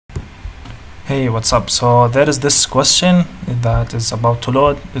Hey, what's up? So there is this question that is about to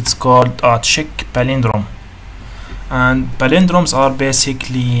load. It's called Check Palindrome, and palindromes are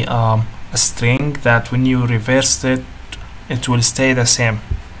basically a string that when you reverse it, it will stay the same.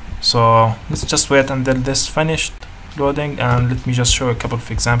 So let's just wait until this finished loading, and let me just show a couple of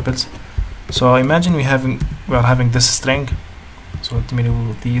examples. So imagine we are having this string. So let me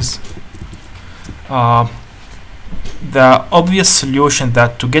remove these. The obvious solution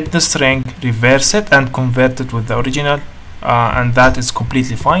that to get the string, reverse it and convert it with the original, and that is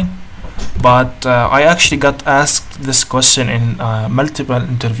completely fine. But I actually got asked this question in multiple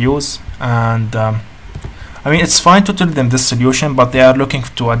interviews, and I mean, it's fine to tell them this solution, but they are looking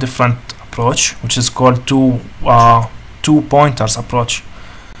to a different approach, which is called two pointers approach.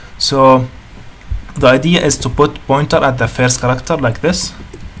 So the idea is to put pointer at the first character like this,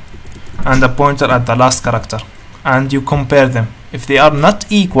 and a pointer at the last character, and you compare them. If they are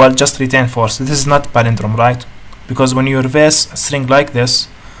not equal, just retain false. This is not palindrome, right? Because when you reverse a string like this,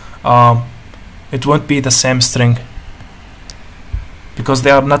 it won't be the same string because they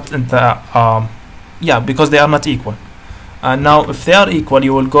are not in the because they are not equal. And now if they are equal,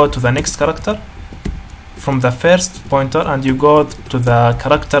 you will go to the next character from the first pointer, and you go to the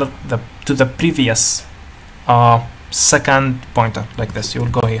character to the previous second pointer like this. You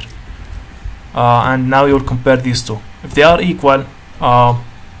will go here. And now you will compare these two. If they are equal,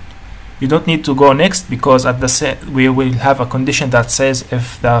 you don't need to go next, because at the we will have a condition that says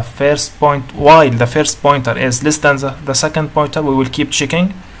if the first while the first pointer is less than the second pointer, we will keep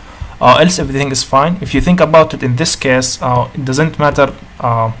checking, else everything is fine. If you think about it, in this case, it doesn't matter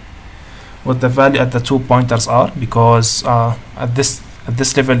what the value at the 2 pointers are, because at this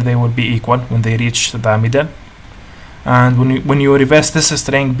level they will be equal when they reach the middle. And when you reverse this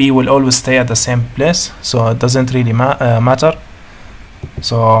string, B will always stay at the same place, so it doesn't really matter.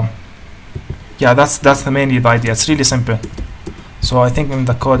 So yeah, that's the mainly the idea. It's really simple. So I think in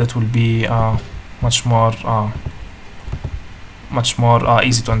the code it will be much more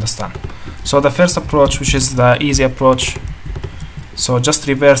easy to understand. So the first approach, which is the easy approach, so just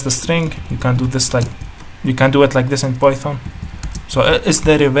reverse the string. You can do this you can do it like this in Python. So is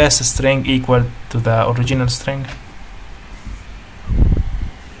the reverse string equal to the original string?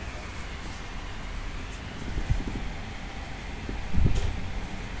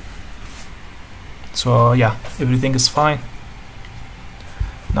 So yeah, everything is fine.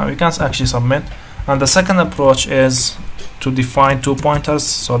 Now you can actually submit. And the second approach is to define 2 pointers.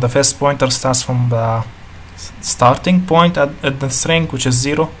 So the first pointer starts from the starting point at the string, which is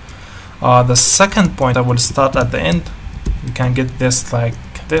 0. The second pointer will start at the end. You can get this like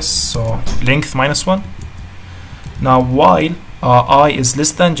this, so length -1. Now while I is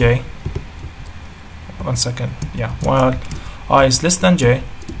less than j, while I is less than j,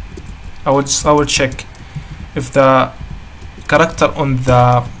 I will check if the character on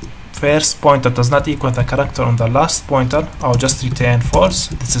the first pointer does not equal the character on the last pointer. I'll just retain false.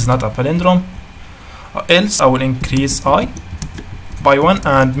 This is not a palindrome. Else I will increase I by 1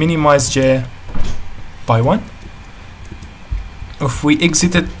 and minimize j by 1. If we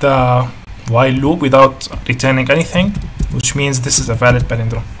exited the while loop without returning anything, which means this is a valid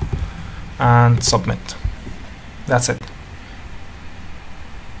palindrome, and submit. That's it.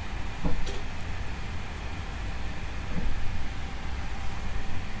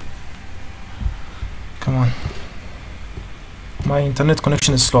 Come on. My internet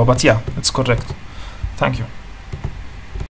connection is slow, but yeah, it's correct. Thank you.